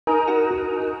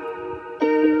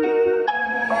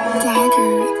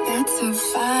Dagger, that's a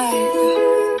vibe.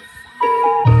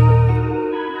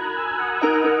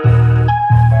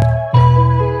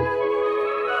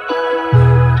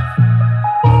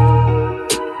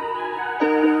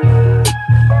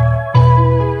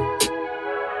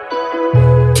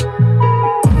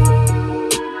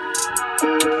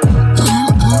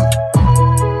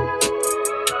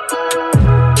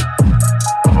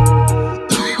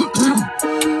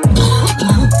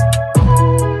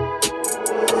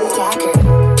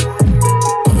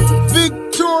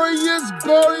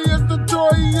 Glorious,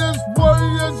 notorious,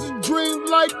 warriors and dream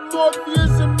like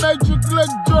Morpheus and magic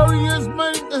luxurious,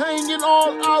 hanging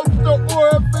all out the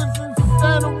orifice and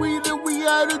sanity that we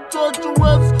had to torture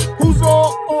us. Who's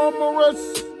all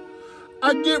armorous?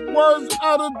 I get words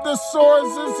out of the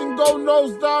sources and go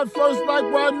nosedive first like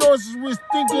rhinoceros, which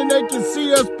thinking they can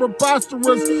see us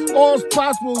preposterous. All's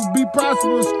possible, be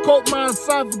prosperous, coat my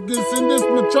esophagus in this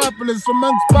metropolis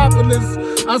amongst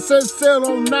populace. I said sail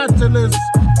on Nautilus,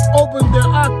 open their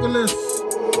Oculus.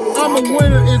 I'm a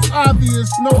winner, it's obvious,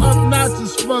 no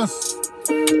obnoxious fuss.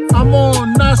 I'm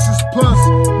on nauseous plus,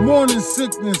 morning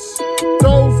sickness.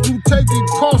 Those who take it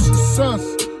cautious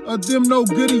sus. Them no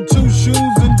goody two-shoes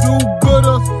and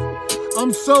do-gooder.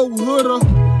 I'm so hooder,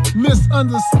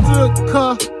 misunderstood,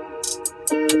 cuh.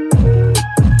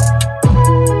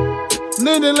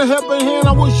 Lending a helping hand,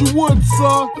 I wish you would,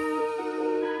 sir.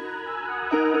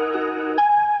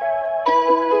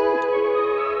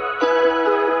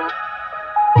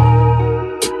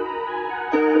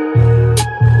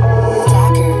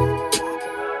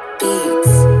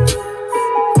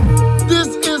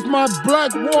 My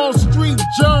Black Wall Street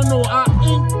journal, I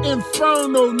ink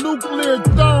inferno, nuclear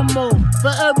thermal,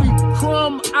 for every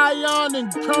crumb, ion,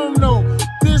 and kernel.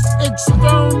 This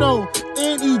external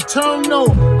and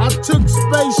eternal. I took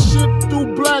spaceship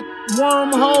through black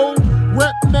wormhole.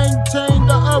 Rep maintain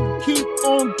the upkeep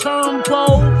on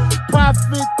turn-pole.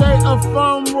 Profit they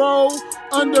affirm roll.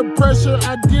 Under pressure,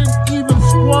 I didn't even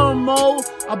squirm-o.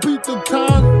 I beat the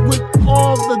time with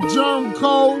all the germ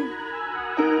code.